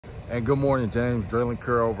And good morning, James. Draylen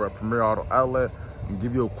Kerr over at Premier Auto Outlet. I'm gonna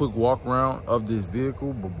give you a quick walk around of this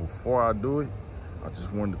vehicle, but before I do it, I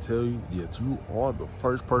just wanted to tell you that you are the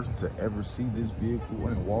first person to ever see this vehicle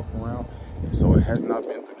and walk around. And so it has not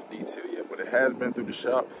been through the detail yet, but it has been through the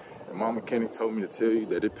shop. And my mechanic told me to tell you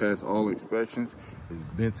that it passed all inspections. It's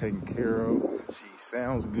been taken care of. She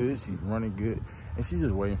sounds good, she's running good, and she's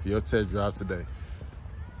just waiting for your test drive today.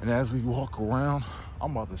 And as we walk around,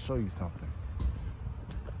 I'm about to show you something.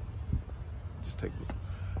 Just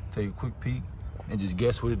take a quick peek and just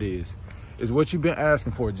guess what it is. It's what you've been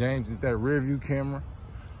asking for, James. It's that rear view camera.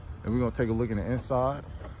 And we're gonna take a look in the inside.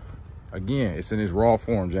 Again, it's in its raw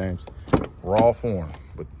form, James. Raw form.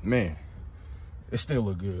 But man, it still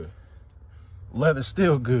look good. Leather's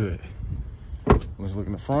still good. Let's look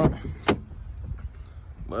in the front.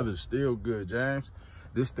 Leather's still good, James.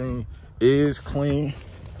 This thing is clean.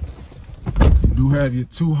 You do have your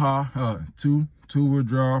two-wheel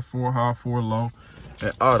drive, 4 high, 4 low,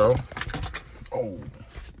 and auto. Oh.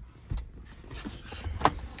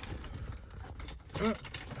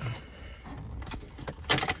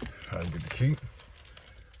 How you get the key?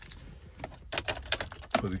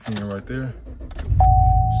 Put the key in right there.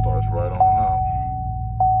 Starts right on out.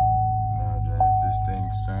 Now, James, this thing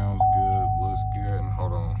sounds good, looks good, and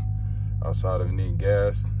hold on. Outside of needing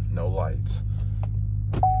gas, no lights.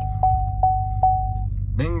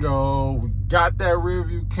 Bingo, we got that rear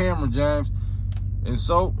view camera, James. And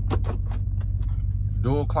so,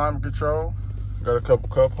 dual climate control, got a couple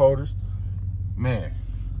cup holders. Man,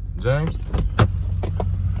 James,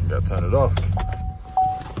 you gotta turn it off.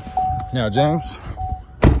 Now, James,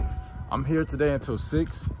 I'm here today until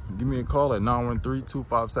 6. Give me a call at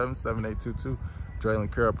 913-257-7822.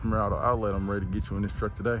 Draylen Kerr, Premier Auto Outlet. I'm ready to get you in this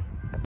truck today.